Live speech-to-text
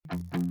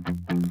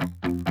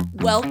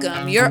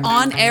Welcome. You're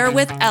on air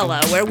with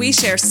Ella, where we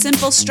share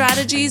simple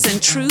strategies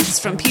and truths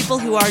from people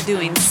who are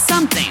doing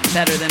something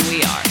better than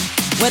we are.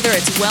 Whether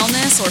it's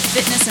wellness or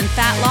fitness and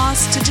fat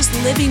loss, to just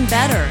living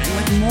better and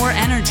with more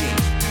energy,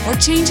 or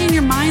changing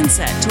your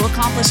mindset to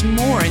accomplish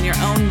more in your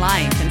own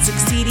life and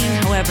succeeding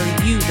however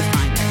you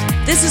define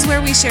it. This is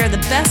where we share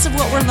the best of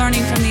what we're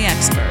learning from the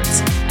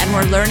experts, and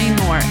we're learning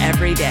more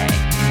every day.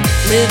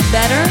 Live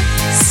better,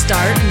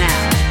 start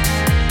now.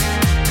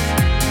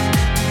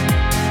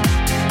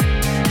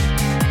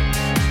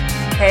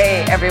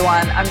 Hey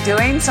everyone, I'm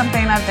doing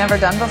something I've never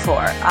done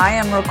before. I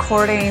am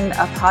recording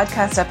a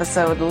podcast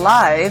episode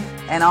live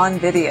and on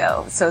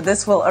video. So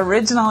this will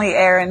originally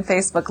air in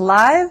Facebook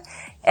Live,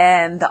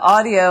 and the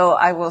audio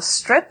I will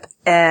strip,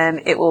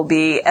 and it will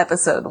be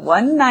episode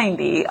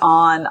 190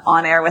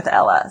 on Air with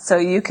Ella. So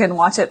you can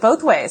watch it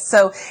both ways.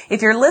 So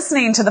if you're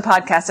listening to the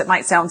podcast, it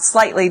might sound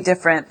slightly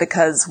different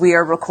because we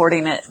are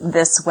recording it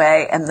this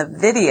way, and the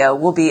video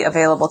will be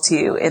available to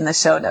you in the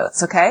show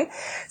notes, okay?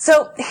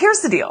 So here's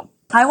the deal.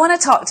 I want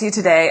to talk to you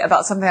today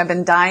about something I've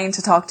been dying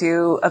to talk to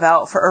you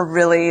about for a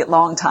really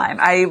long time.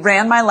 I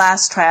ran my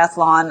last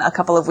triathlon a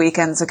couple of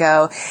weekends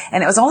ago,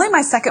 and it was only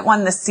my second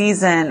one this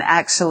season,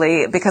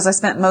 actually, because I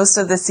spent most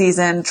of the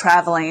season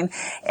traveling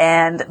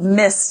and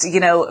missed,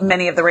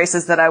 many of the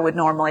races that I would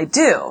normally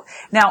do.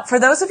 Now, for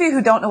those of you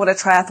who don't know what a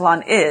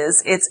triathlon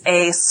is, it's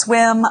a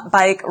swim,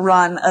 bike,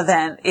 run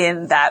event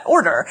in that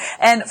order.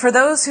 And for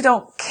those who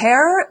don't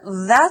care,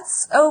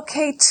 that's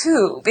okay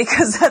too,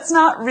 because that's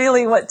not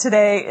really what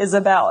today is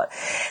about.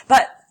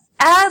 But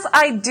as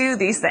I do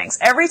these things,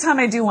 every time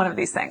I do one of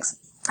these things,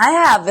 I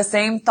have the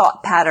same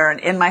thought pattern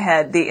in my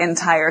head the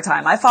entire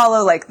time. I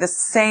follow the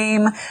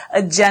same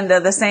agenda,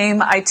 the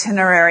same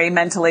itinerary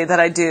mentally that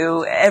I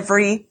do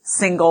every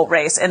single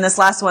race. And this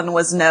last one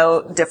was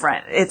no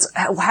different. It's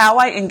how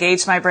I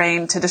engage my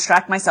brain to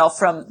distract myself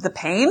from the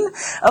pain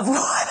of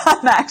what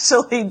I'm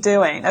actually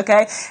doing.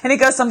 Okay. And it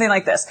goes something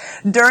like this.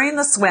 During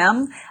the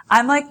swim,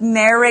 I'm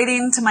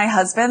narrating to my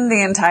husband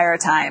the entire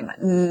time.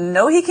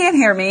 No, he can't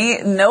hear me.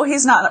 No,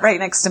 he's not right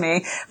next to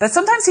me. But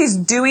sometimes he's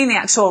doing the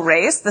actual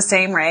race, the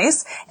same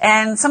race,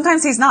 and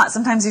sometimes he's not.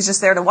 Sometimes he's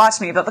just there to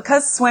watch me. But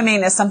because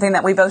swimming is something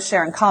that we both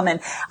share in common,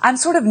 I'm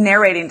sort of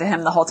narrating to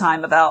him the whole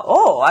time about,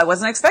 I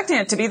wasn't expecting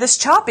it to be this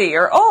choppy,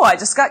 or, I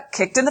just got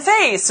kicked in the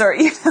face, or,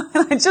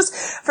 I just,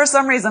 for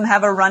some reason,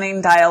 have a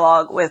running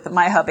dialogue with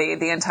my hubby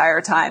the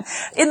entire time.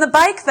 In the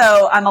bike,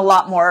 though, I'm a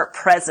lot more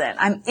present.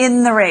 I'm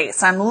in the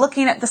race. I'm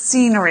looking at the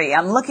scenery.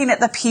 I'm looking at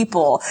the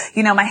people.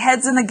 My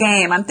head's in the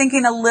game. I'm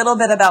thinking a little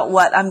bit about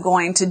what I'm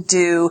going to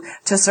do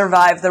to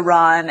survive the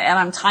run, and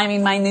I'm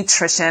timing my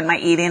nutrition, my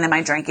eating, and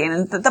my drinking.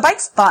 And the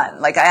bike's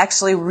fun. I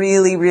actually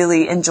really,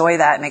 really enjoy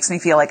that. It makes me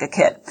feel like a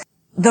kid.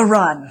 The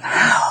run.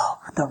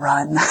 The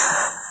run.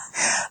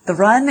 The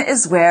run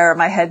is where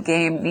my head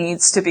game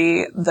needs to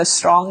be the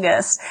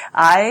strongest.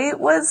 I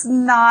was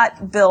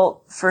not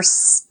built for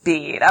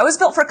speed. I was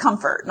built for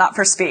comfort, not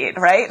for speed,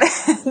 right?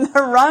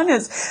 The run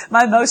is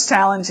my most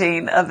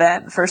challenging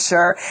event for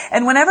sure.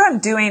 And whenever I'm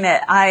doing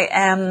it, I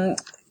am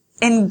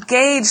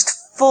engaged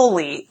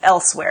fully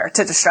elsewhere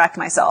to distract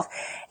myself.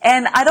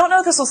 And I don't know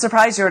if this will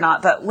surprise you or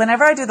not, but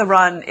whenever I do the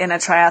run in a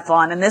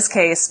triathlon, in this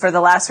case, for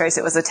the last race,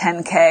 it was a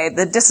 10K.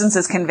 The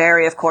distances can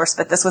vary, of course,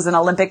 but this was an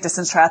Olympic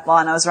distance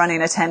triathlon. I was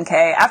running a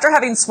 10K. After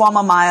having swum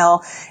a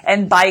mile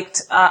and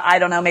biked,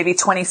 maybe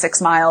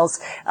 26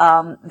 miles,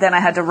 then I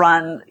had to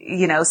run,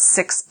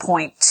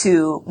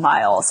 6.2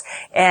 miles.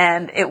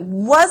 And it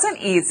wasn't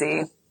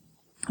easy,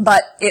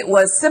 but it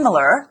was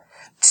similar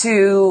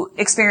to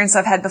experience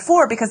I've had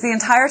before, because the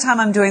entire time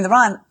I'm doing the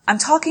run, I'm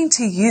talking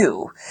to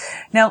you.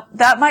 Now,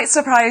 that might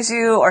surprise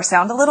you or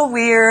sound a little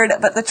weird,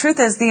 but the truth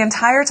is the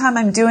entire time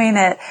I'm doing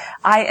it,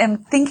 I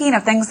am thinking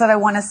of things that I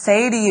want to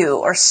say to you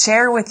or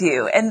share with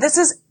you. And this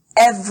is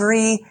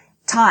every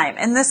time.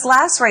 And this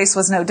last race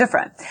was no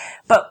different.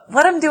 But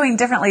what I'm doing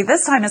differently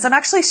this time is I'm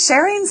actually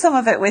sharing some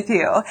of it with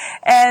you.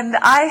 And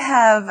I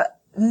have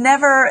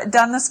never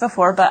done this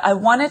before, but I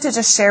wanted to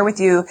just share with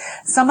you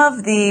some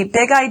of the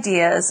big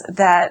ideas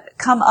that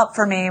come up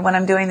for me when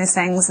I'm doing these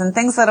things, and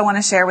things that I want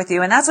to share with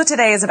you. And that's what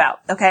today is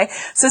about, okay?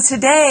 So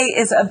today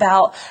is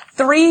about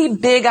 3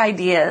 big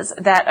ideas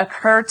that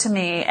occur to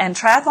me, and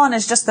triathlon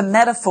is just the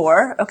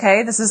metaphor,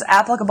 okay? This is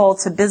applicable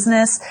to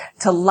business,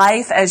 to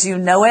life as you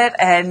know it,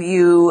 and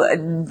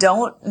you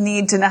don't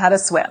need to know how to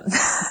swim.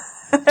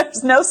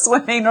 There's no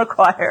swimming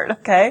required,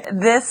 okay?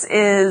 This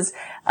is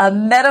a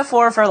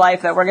metaphor for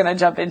life that we're going to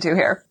jump into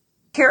here.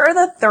 Here are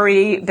the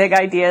 3 big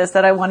ideas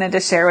that I wanted to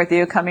share with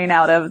you coming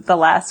out of the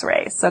last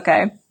race,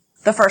 okay?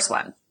 The first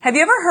one. Have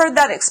you ever heard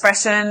that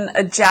expression,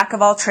 a jack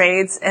of all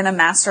trades and a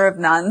master of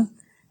none?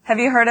 Have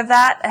you heard of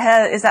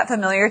that? Is that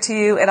familiar to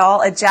you at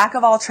all? A jack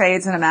of all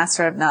trades and a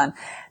master of none.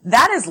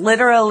 That is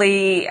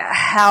literally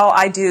how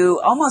I do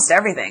almost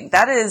everything.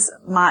 That is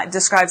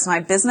describes my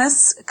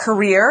business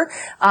career,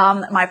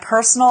 my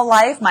personal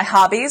life, my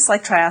hobbies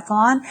like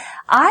triathlon.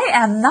 I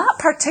am not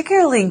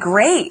particularly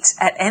great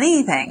at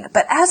anything,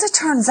 but as it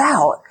turns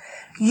out,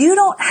 you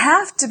don't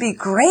have to be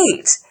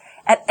great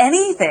at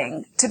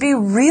anything to be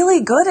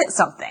really good at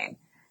something.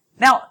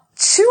 Now,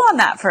 chew on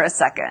that for a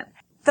second.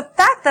 The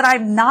fact that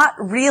I'm not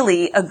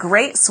really a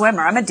great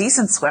swimmer, I'm a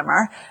decent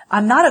swimmer,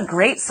 I'm not a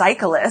great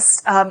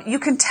cyclist. You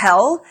can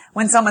tell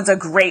when someone's a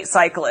great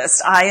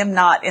cyclist. I am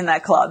not in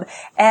that club.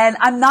 And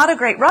I'm not a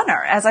great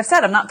runner. As I've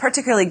said, I'm not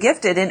particularly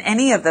gifted in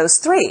any of those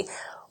three.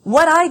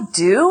 What I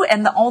do,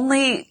 and the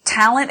only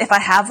talent, if I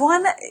have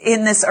one,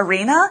 in this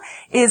arena,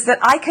 is that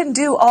I can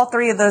do all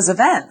three of those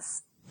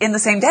events in the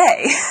same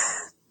day.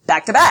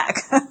 Back to back,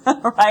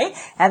 right?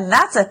 And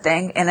that's a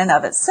thing in and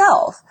of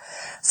itself.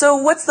 So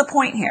what's the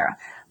point here?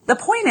 The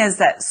point is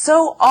that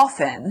so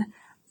often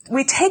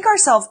we take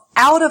ourselves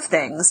out of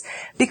things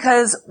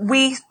because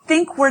we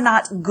think we're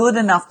not good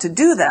enough to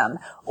do them,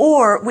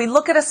 or we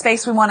look at a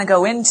space we want to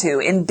go into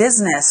in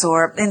business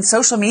or in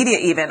social media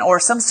even, or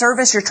some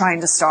service you're trying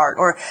to start,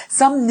 or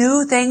some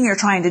new thing you're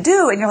trying to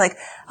do, and you're like,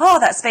 oh,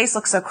 that space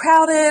looks so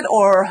crowded,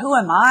 or who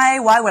am I?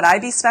 Why would I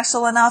be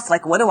special enough?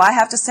 Like, what do I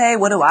have to say?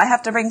 What do I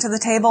have to bring to the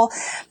table?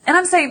 And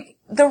I'm saying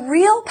the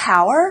real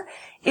power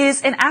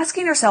is in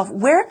asking yourself,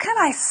 where can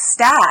I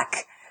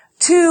stack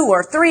 2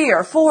 or 3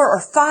 or 4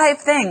 or 5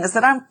 things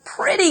that I'm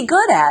pretty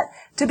good at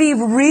to be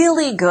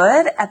really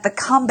good at the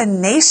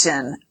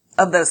combination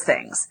of those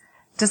things?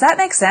 Does that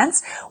make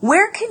sense?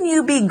 Where can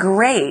you be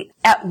great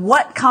at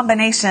what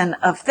combination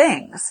of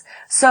things?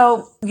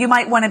 So you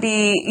might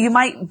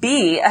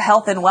be a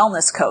health and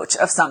wellness coach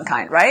of some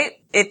kind, right?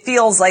 It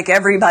feels like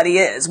everybody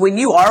is. When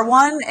you are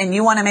one and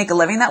you want to make a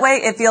living that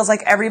way, it feels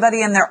like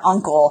everybody and their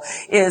uncle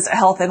is a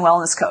health and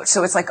wellness coach.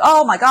 So it's like,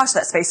 oh my gosh,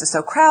 that space is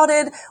so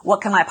crowded.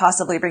 What can I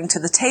possibly bring to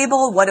the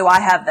table? What do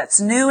I have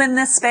that's new in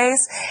this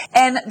space?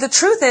 And the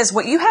truth is,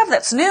 what you have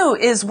that's new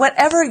is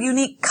whatever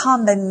unique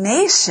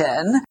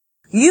combination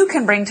you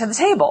can bring to the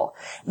table.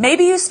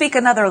 Maybe you speak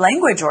another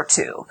language or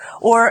two,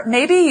 or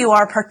maybe you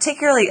are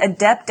particularly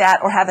adept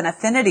at or have an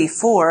affinity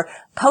for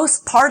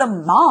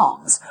postpartum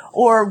moms,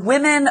 or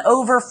women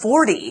over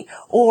 40,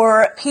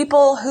 or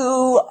people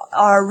who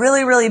are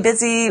really, really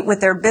busy with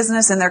their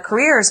business and their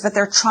careers, but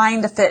they're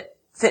trying to fit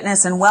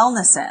fitness and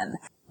wellness in.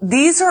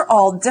 These are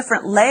all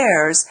different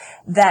layers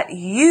that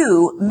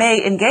you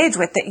may engage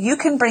with that you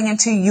can bring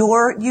into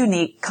your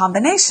unique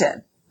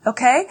combination.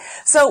 Okay?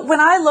 So when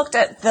I looked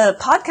at the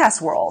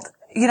podcast world,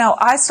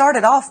 I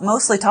started off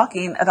mostly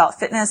talking about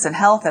fitness and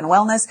health and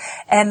wellness,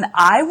 and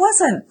I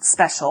wasn't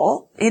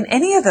special in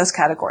any of those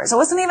categories. I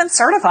wasn't even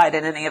certified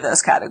in any of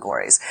those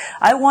categories.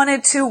 I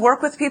wanted to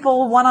work with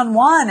people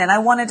one-on-one, and I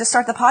wanted to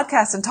start the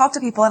podcast and talk to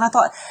people, and I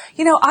thought,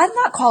 I'm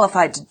not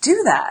qualified to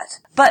do that.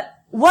 But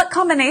what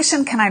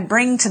combination can I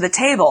bring to the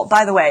table?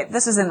 By the way,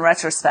 this is in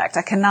retrospect.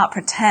 I cannot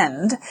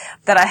pretend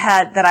that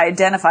I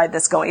identified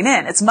this going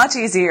in. It's much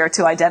easier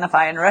to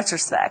identify in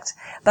retrospect,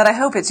 but I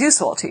hope it's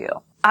useful to you.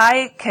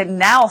 I can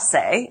now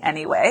say,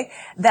 anyway,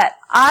 that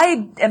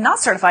I am not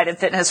certified in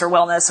fitness or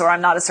wellness, or I'm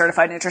not a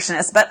certified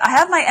nutritionist, but I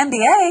have my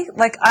MBA,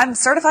 like I'm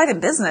certified in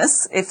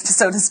business, if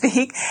so to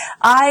speak.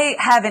 I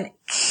have an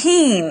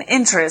keen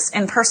interest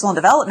in personal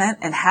development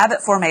and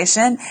habit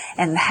formation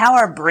and how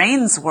our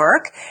brains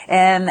work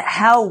and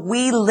how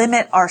we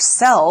limit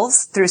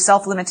ourselves through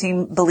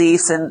self-limiting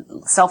beliefs and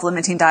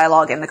self-limiting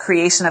dialogue and the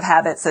creation of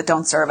habits that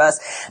don't serve us.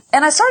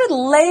 And I started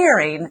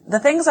layering the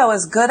things I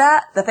was good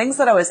at, the things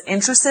that I was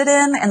interested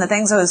in, and the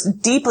things I was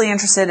deeply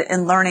interested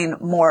in learning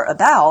more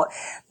about,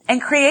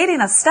 and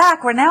creating a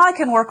stack where now I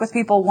can work with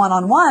people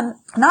one-on-one,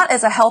 not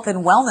as a health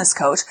and wellness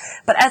coach,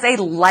 but as a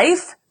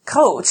life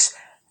coach,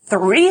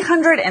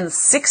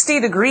 360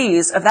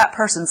 degrees of that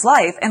person's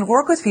life, and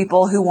work with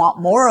people who want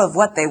more of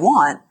what they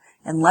want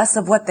and less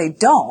of what they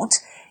don't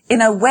in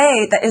a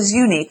way that is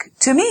unique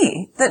to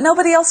me, that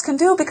nobody else can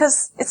do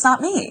because it's not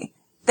me.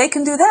 They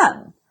can do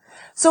them.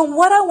 So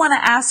what I want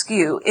to ask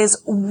you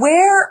is,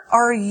 where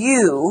are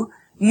you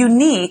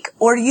unique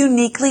or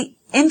uniquely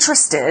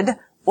interested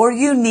or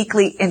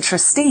uniquely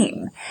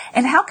interesting?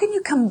 And how can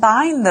you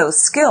combine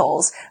those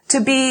skills to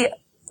be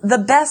the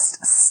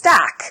best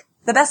stack,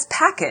 the best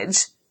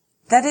package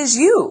that is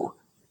you?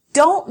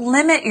 Don't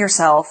limit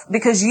yourself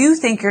because you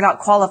think you're not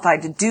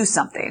qualified to do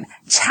something.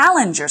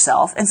 Challenge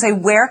yourself and say,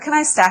 where can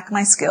I stack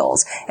my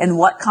skills and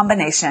what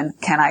combination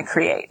can I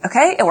create?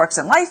 Okay? It works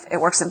in life, it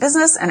works in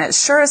business, and it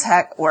sure as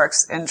heck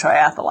works in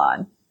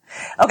triathlon.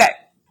 Okay.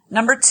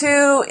 Number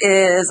 2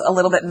 is a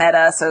little bit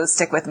meta, so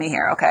stick with me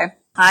here, okay?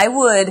 I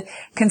would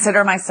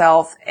consider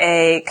myself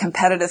a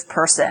competitive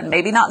person,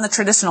 maybe not in the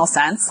traditional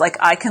sense, like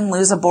I can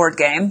lose a board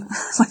game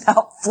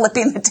without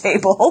flipping the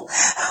table.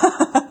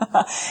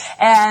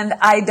 And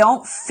I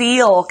don't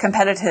feel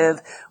competitive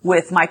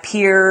with my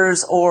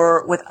peers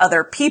or with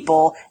other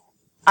people.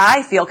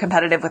 I feel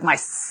competitive with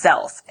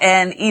myself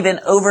and even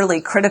overly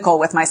critical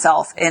with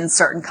myself in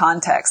certain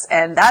contexts.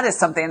 And that is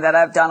something that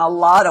I've done a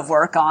lot of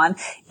work on,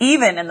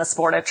 even in the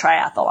sport of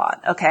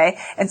triathlon. Okay.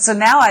 And so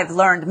now I've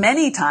learned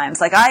many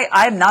times, like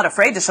I'm not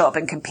afraid to show up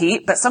and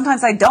compete, but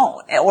sometimes I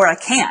don't, or I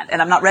can't,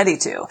 and I'm not ready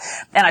to.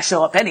 And I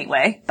show up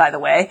anyway, by the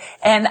way.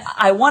 And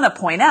I want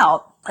to point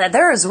out that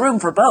there is room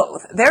for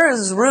both. There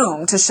is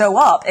room to show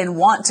up and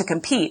want to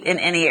compete in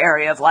any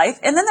area of life.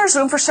 And then there's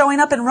room for showing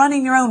up and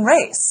running your own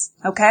race.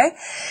 Okay?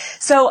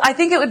 So I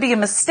think it would be a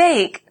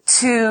mistake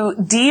to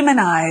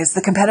demonize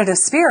the competitive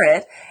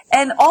spirit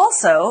and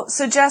also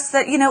suggest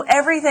that,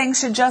 everything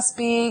should just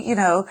be,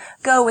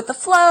 go with the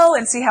flow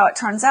and see how it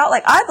turns out.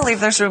 Like, I believe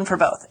there's room for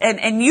both.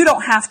 And you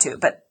don't have to,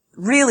 but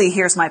really,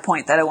 here's my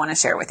point that I want to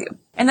share with you.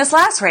 In this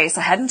last race,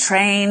 I hadn't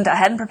trained, I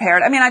hadn't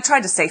prepared. I mean, I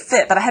tried to stay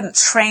fit, but I hadn't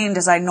trained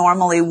as I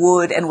normally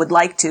would and would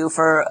like to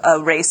for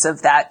a race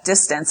of that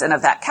distance and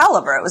of that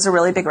caliber. It was a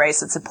really big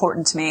race. It's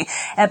important to me.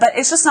 But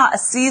it's just not a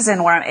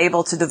season where I'm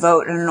able to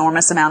devote an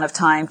enormous amount of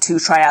time to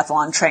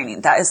triathlon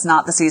training. That is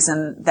not the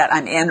season that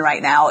I'm in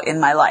right now in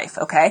my life,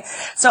 okay?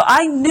 So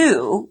I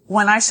knew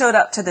when I showed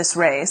up to this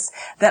race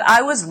that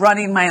I was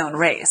running my own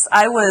race.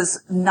 I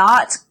was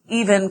not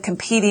even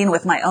competing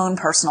with my own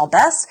personal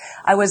best.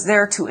 I was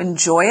there to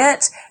enjoy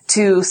it,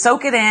 to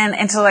soak it in,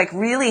 and to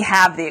really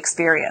have the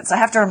experience. I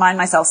have to remind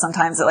myself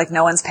sometimes that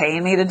no one's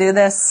paying me to do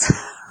this.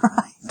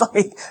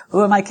 Right?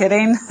 Who am I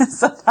kidding?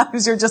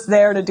 Sometimes you're just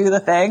there to do the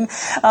thing.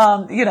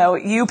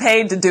 You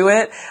paid to do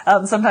it.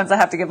 Sometimes I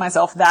have to give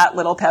myself that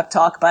little pep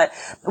talk. But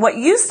what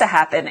used to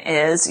happen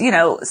is,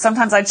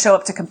 sometimes I'd show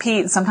up to compete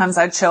and sometimes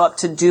I'd show up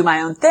to do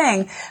my own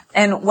thing.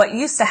 And what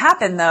used to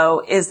happen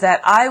though is that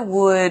I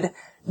would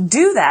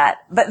do that,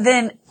 but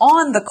then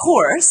on the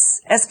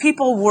course, as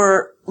people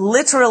were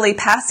literally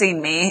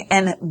passing me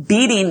and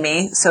beating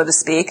me, so to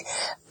speak,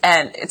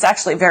 and it's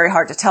actually very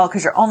hard to tell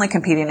because you're only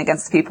competing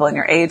against the people in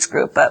your age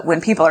group, but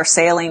when people are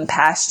sailing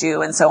past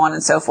you and so on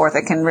and so forth,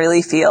 it can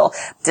really feel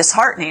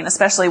disheartening,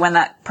 especially when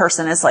that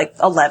person is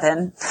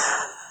 11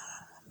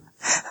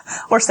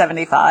 or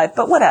 75,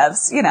 but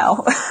whatevs,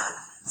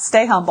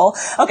 stay humble.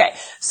 Okay,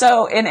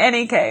 so in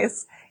any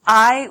case,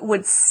 I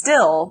would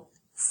still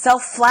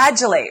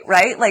self-flagellate,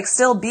 right?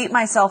 Still beat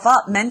myself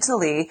up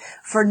mentally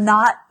for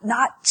not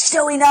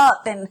showing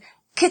up and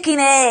kicking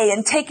A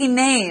and taking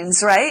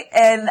names, right?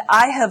 And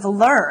I have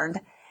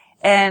learned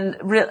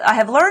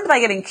by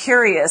getting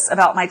curious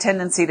about my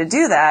tendency to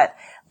do that.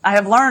 I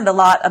have learned a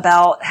lot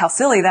about how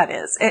silly that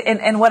is.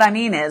 And what I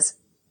mean is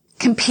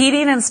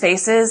competing in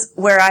spaces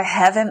where I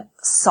haven't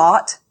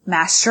sought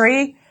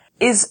mastery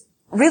is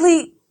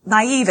really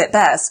naive at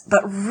best,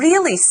 but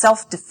really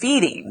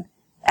self-defeating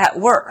at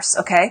worst,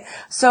 okay?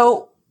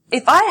 So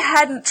if I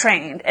hadn't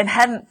trained and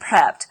hadn't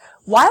prepped,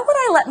 why would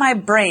I let my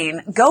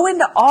brain go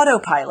into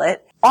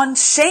autopilot on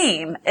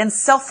shame and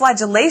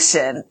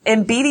self-flagellation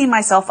and beating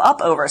myself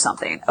up over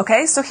something,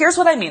 okay? So here's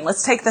what I mean.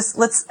 Let's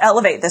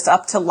elevate this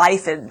up to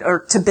life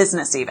or to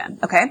business even,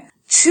 okay?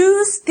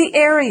 Choose the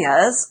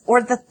areas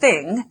or the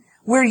thing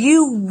where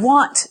you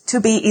want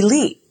to be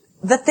elite,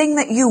 the thing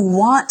that you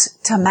want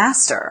to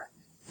master.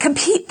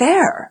 Compete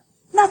there.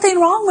 Nothing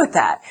wrong with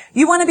that.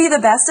 You want to be the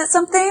best at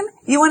something?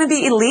 You want to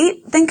be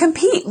elite? Then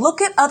compete.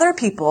 Look at other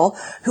people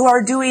who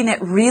are doing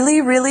it really,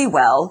 really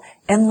well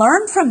and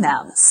learn from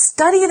them.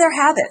 Study their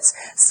habits.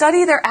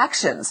 Study their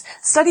actions.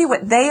 Study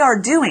what they are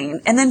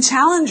doing and then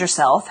challenge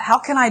yourself. How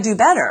can I do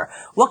better?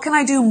 What can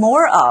I do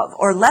more of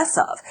or less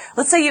of?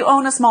 Let's say you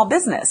own a small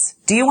business.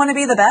 Do you want to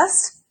be the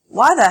best?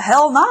 Why the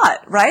hell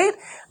not, right?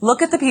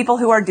 Look at the people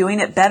who are doing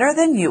it better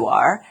than you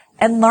are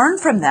and learn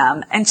from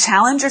them and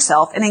challenge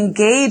yourself and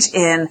engage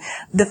in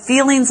the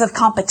feelings of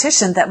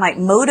competition that might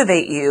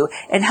motivate you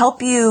and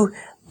help you,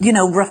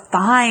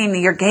 refine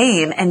your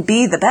game and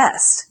be the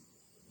best.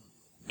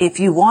 If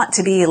you want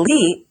to be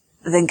elite,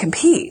 then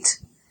compete.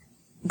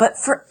 But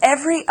for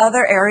every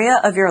other area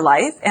of your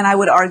life, and I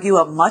would argue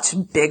a much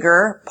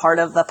bigger part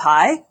of the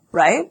pie,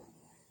 right?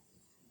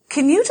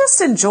 Can you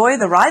just enjoy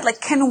the ride?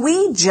 Can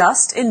we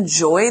just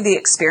enjoy the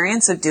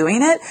experience of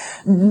doing it?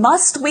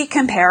 Must we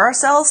compare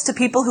ourselves to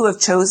people who have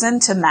chosen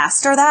to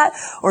master that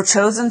or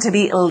chosen to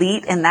be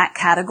elite in that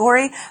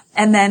category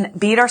and then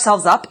beat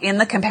ourselves up in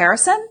the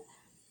comparison?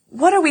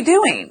 What are we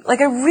doing? I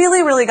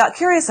really, really got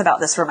curious about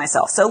this for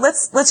myself. So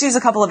let's use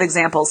a couple of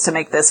examples to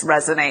make this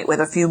resonate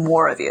with a few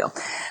more of you.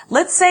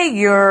 Let's say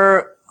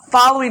you're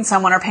following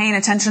someone or paying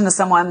attention to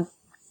someone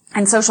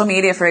in social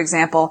media, for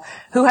example,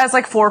 who has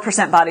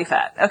 4% body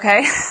fat, okay?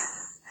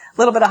 A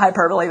little bit of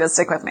hyperbole, but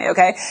stick with me,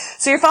 okay?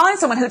 So you're following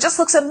someone who just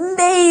looks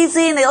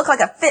amazing. They look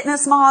like a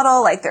fitness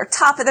model, they're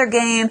top of their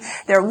game.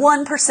 They're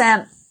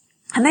 1%,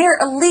 and they are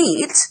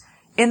elite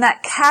in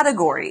that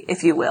category,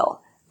 if you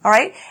will. All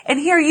right? And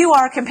here you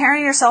are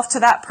comparing yourself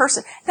to that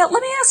person. Now,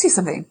 let me ask you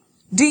something.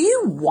 Do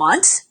you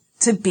want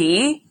to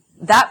be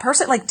that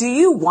person? Do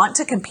you want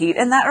to compete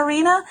in that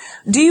arena?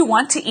 Do you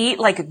want to eat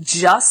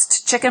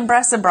just chicken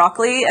breasts and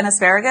broccoli and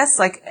asparagus,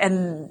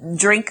 and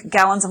drink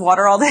gallons of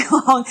water all day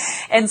long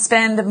and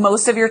spend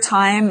most of your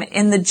time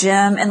in the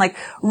gym and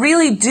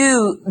really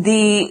do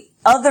the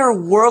other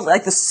world,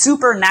 the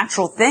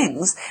supernatural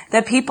things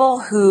that people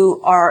who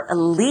are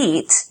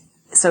elite,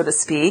 so to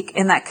speak,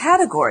 in that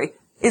category?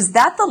 Is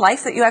that the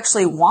life that you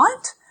actually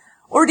want?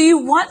 Or do you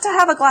want to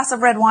have a glass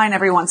of red wine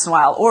every once in a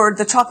while, or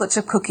the chocolate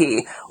chip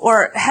cookie,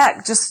 or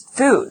heck, just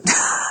food,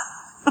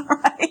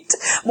 right?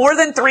 More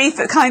than 3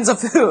 kinds of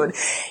food.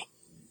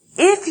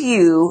 if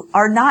you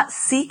are not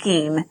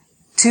seeking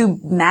to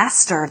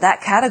master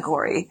that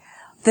category,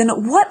 then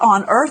what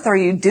on earth are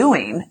you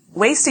doing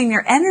wasting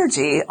your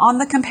energy on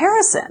the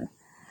comparison?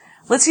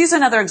 Let's use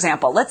another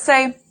example. Let's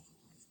say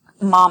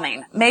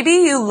momming. Maybe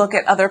you look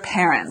at other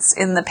parents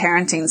in the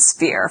parenting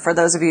sphere, for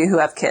those of you who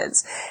have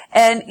kids,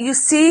 and you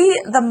see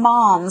the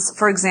moms,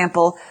 for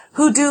example,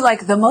 who do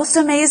like the most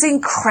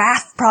amazing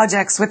craft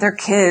projects with their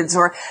kids,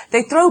 or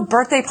they throw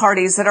birthday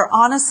parties that are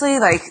honestly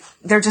like,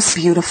 they're just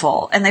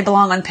beautiful and they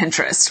belong on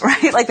Pinterest,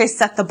 right? Like they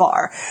set the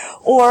bar.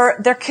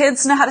 Or their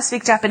kids know how to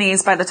speak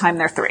Japanese by the time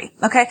they're 3.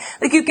 Okay?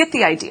 Like you get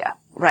the idea,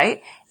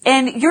 right?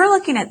 And you're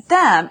looking at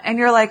them and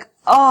you're like,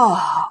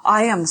 oh,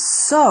 I am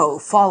so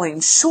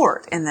falling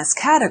short in this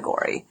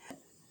category.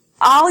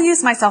 I'll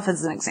use myself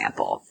as an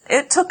example.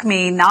 It took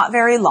me not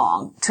very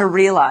long to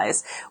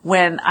realize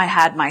when I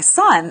had my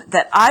son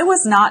that I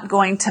was not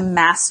going to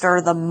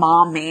master the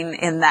momming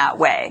in that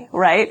way,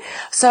 right?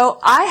 So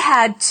I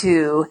had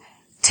to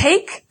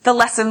take the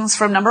lessons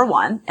from number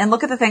 1 and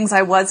look at the things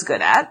I was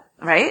good at,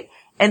 right?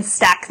 And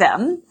stack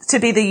them to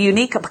be the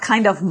unique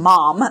kind of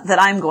mom that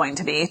I'm going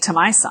to be to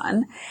my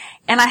son.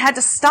 And I had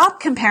to stop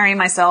comparing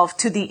myself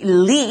to the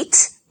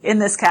elite in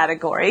this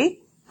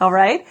category, all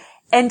right?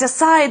 And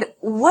decide,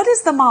 what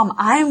is the mom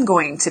I'm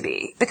going to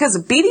be? Because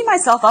beating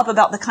myself up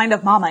about the kind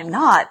of mom I'm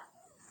not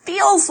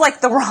feels like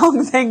the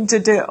wrong thing to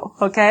do,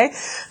 okay?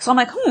 So I'm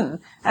like, I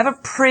have a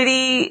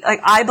pretty,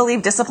 I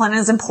believe discipline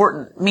is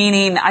important,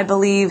 meaning I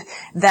believe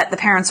that the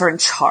parents are in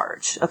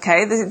charge,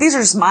 okay? These are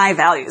just my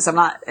values. I'm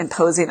not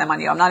imposing them on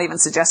you. I'm not even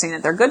suggesting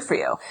that they're good for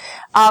you.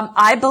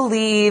 I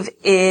believe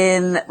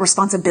in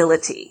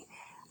responsibility.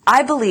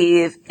 I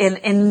believe in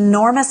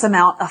enormous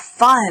amount of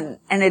fun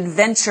and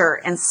adventure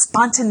and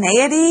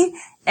spontaneity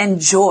and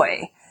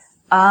joy.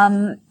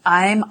 I'm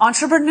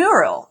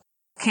entrepreneurial.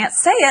 Can't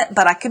say it,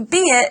 but I can be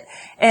it.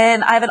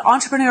 And I have an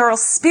entrepreneurial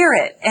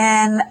spirit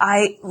and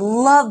I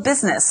love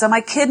business. So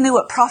my kid knew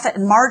what profit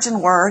and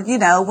margin were,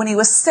 when he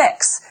was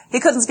 6. He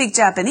couldn't speak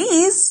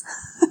Japanese,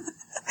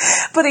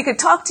 but he could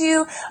talk to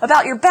you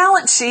about your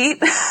balance sheet.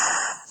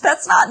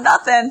 That's not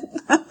nothing.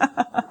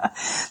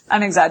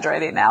 I'm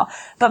exaggerating now.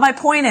 But my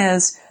point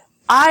is,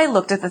 I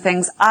looked at the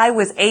things I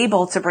was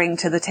able to bring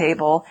to the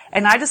table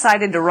and I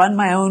decided to run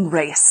my own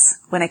race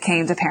when it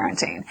came to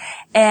parenting.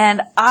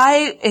 And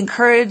I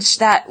encourage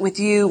that with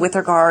you with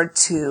regard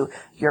to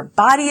your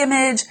body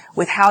image,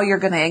 with how you're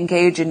going to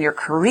engage in your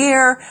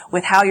career,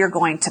 with how you're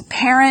going to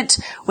parent,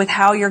 with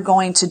how you're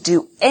going to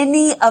do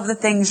any of the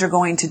things you're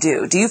going to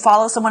do. Do you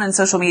follow someone in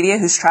social media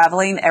who's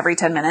traveling every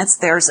 10 minutes?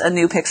 There's a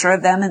new picture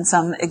of them in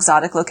some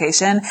exotic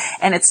location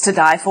and it's to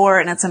die for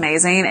and it's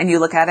amazing and you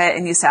look at it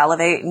and you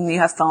salivate and you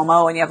have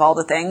FOMO and you have all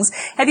the things.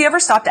 Have you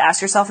ever stopped to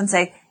ask yourself and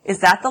say,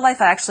 is that the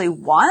life I actually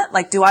want?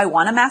 Like, do I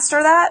want to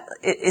master that?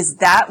 Is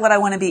that what I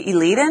want to be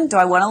elite in? Do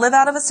I want to live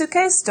out of a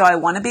suitcase? Do I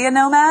want to be a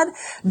nomad?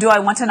 Do I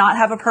want to not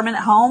have a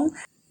permanent home?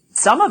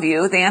 Some of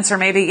you, the answer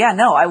may be, yeah,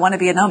 no, I want to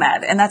be a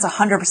nomad. And that's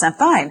 100%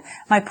 fine.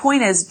 My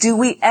point is, do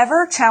we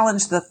ever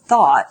challenge the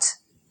thought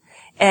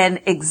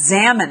and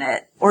examine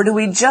it? Or do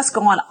we just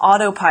go on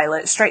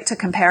autopilot straight to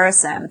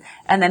comparison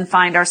and then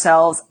find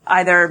ourselves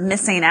either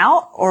missing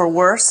out or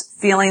worse,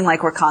 feeling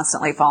like we're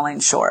constantly falling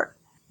short?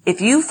 If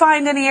you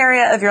find any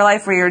area of your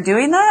life where you're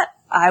doing that,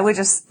 I would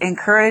just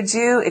encourage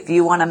you, if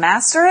you want to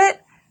master it,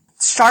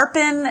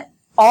 sharpen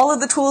all of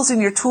the tools in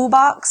your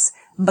toolbox,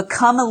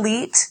 become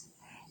elite.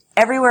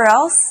 Everywhere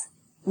else,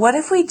 what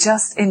if we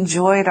just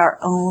enjoyed our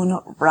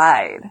own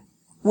ride?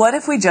 What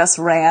if we just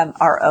ran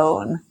our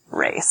own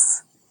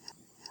race?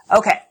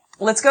 Okay,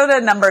 let's go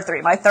to number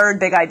 3, my third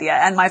big idea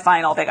and my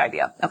final big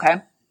idea, okay?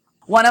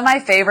 One of my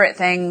favorite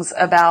things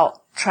about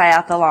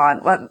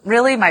triathlon,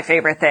 really my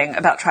favorite thing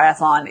about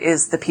triathlon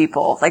is the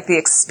people, like the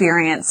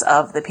experience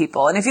of the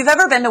people. And if you've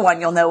ever been to one,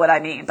 you'll know what I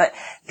mean. But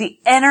the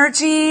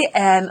energy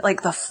and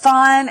like the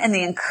fun and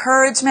the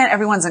encouragement,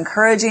 everyone's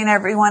encouraging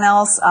everyone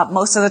else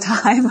most of the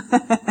time.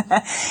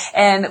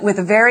 And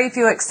with very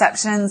few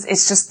exceptions,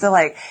 it's just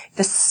the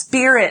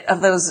spirit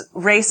of those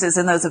races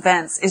and those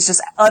events is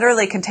just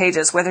utterly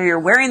contagious, whether you're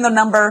wearing the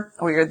number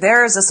or you're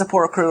there as a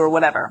support crew or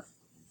whatever.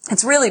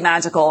 It's really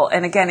magical.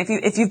 And again,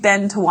 if you've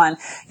been to one,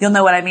 you'll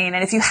know what I mean.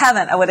 And if you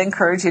haven't, I would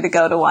encourage you to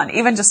go to one,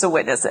 even just to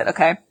witness it,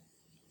 okay?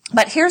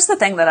 But here's the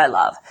thing that I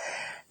love.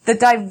 The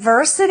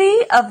diversity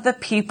of the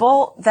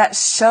people that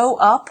show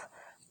up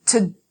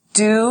to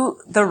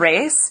do the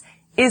race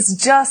it's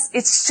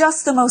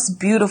just the most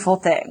beautiful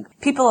thing.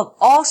 People of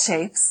all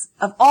shapes,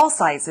 of all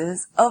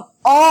sizes, of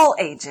all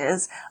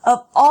ages,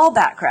 of all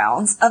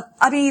backgrounds,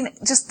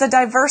 just the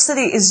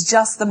diversity is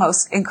just the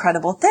most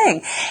incredible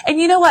thing. And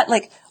you know what?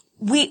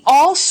 We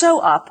all show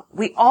up,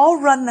 we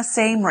all run the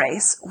same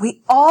race,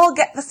 we all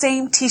get the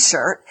same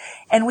t-shirt,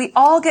 and we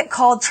all get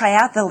called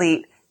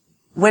triathlete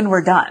when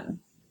we're done.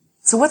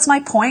 So what's my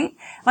point?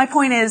 My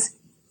point is,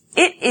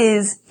 it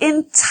is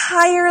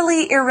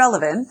entirely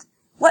irrelevant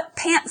what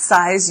pant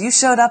size you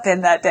showed up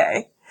in that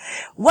day,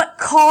 what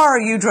car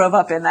you drove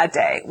up in that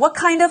day, what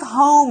kind of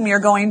home you're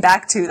going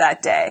back to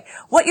that day,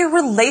 what your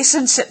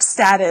relationship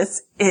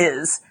status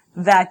is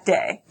that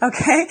day.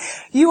 Okay.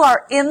 You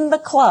are in the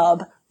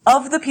club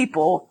of the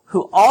people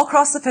who all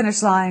crossed the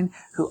finish line,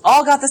 who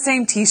all got the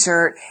same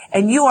t-shirt,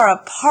 and you are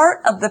a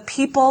part of the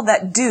people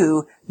that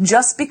do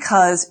just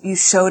because you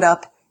showed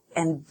up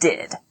and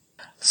did.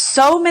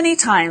 So many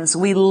times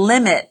we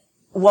limit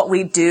what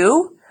we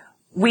do.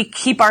 We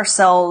keep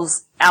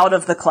ourselves out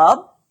of the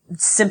club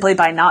simply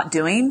by not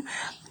doing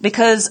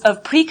because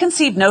of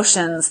preconceived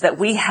notions that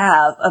we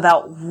have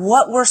about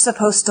what we're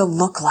supposed to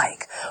look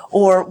like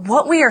or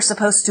what we are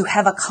supposed to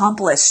have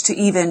accomplished to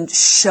even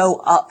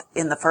show up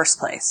in the first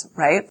place,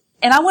 right?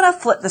 And I want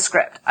to flip the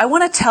script. I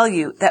want to tell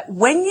you that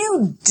when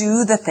you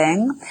do the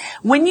thing,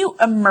 when you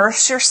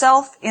immerse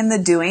yourself in the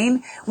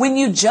doing, when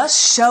you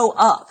just show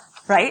up,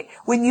 right?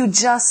 When you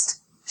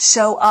just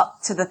show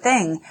up to the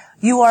thing,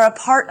 you are a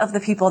part of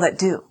the people that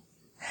do.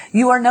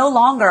 You are no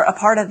longer a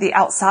part of the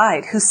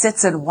outside who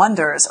sits and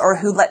wonders or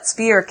who lets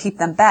fear keep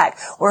them back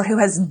or who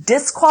has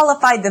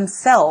disqualified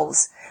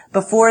themselves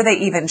before they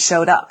even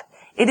showed up.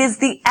 It is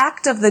the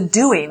act of the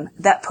doing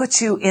that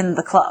puts you in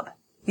the club.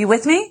 You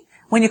with me?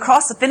 When you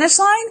cross the finish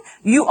line,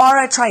 you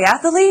are a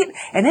triathlete,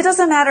 and it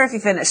doesn't matter if you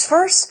finish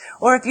first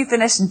or if you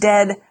finish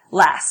dead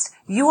last.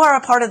 You are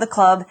a part of the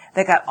club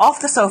that got off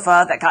the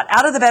sofa, that got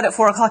out of the bed at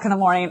 4 o'clock in the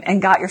morning and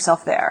got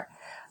yourself there.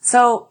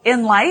 So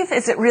in life,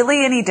 is it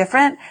really any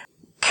different?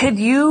 Could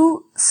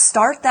you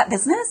start that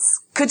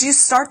business? Could you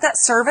start that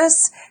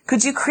service?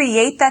 Could you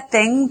create that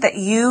thing that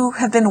you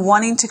have been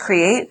wanting to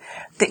create,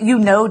 that you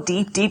know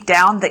deep, deep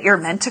down that you're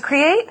meant to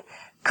create?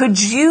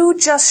 Could you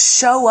just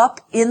show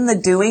up in the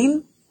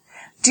doing?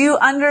 Do you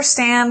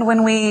understand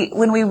when we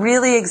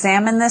really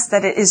examine this,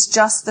 that it is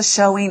just the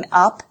showing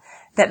up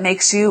that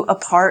makes you a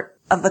part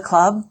of the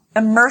club?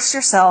 Immerse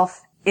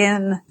yourself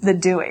in the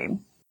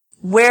doing.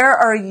 Where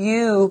are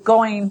you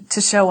going to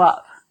show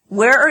up?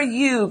 Where are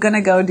you going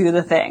to go do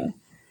the thing?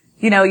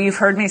 You know, you've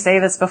heard me say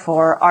this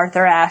before.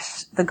 Arthur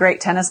Ashe, the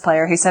great tennis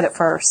player, he said it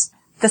first.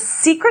 The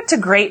secret to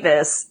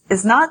greatness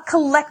is not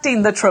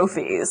collecting the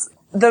trophies.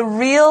 The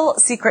real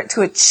secret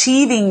to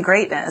achieving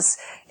greatness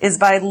is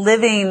by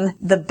living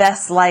the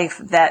best life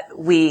that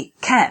we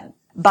can,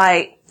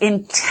 by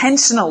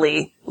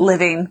intentionally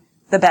living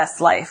the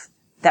best life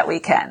that we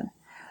can.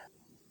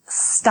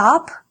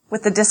 Stop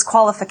with the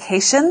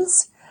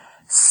disqualifications.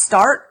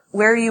 Start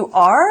where you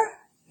are.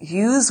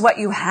 Use what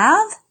you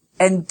have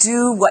and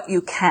do what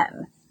you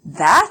can.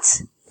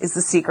 That is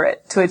the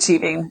secret to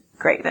achieving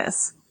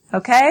greatness.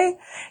 Okay?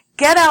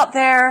 Get out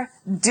there.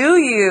 Do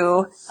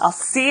you. I'll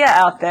see you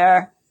out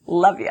there.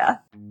 Love ya.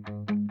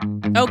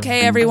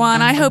 Okay,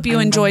 everyone, I hope you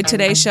enjoyed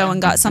today's show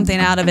and got something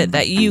out of it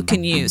that you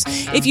can use.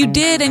 If you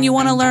did and you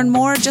want to learn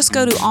more, just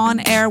go to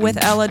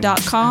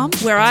onairwithella.com,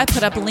 where I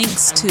put up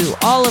links to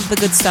all of the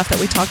good stuff that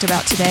we talked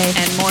about today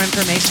and more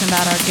information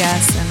about our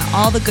guests and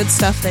all the good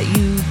stuff that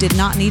you did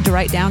not need to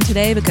write down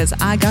today because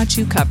I got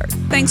you covered.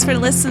 Thanks for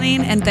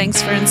listening and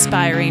thanks for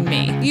inspiring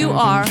me. You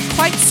are,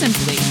 quite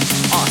simply,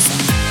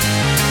 awesome.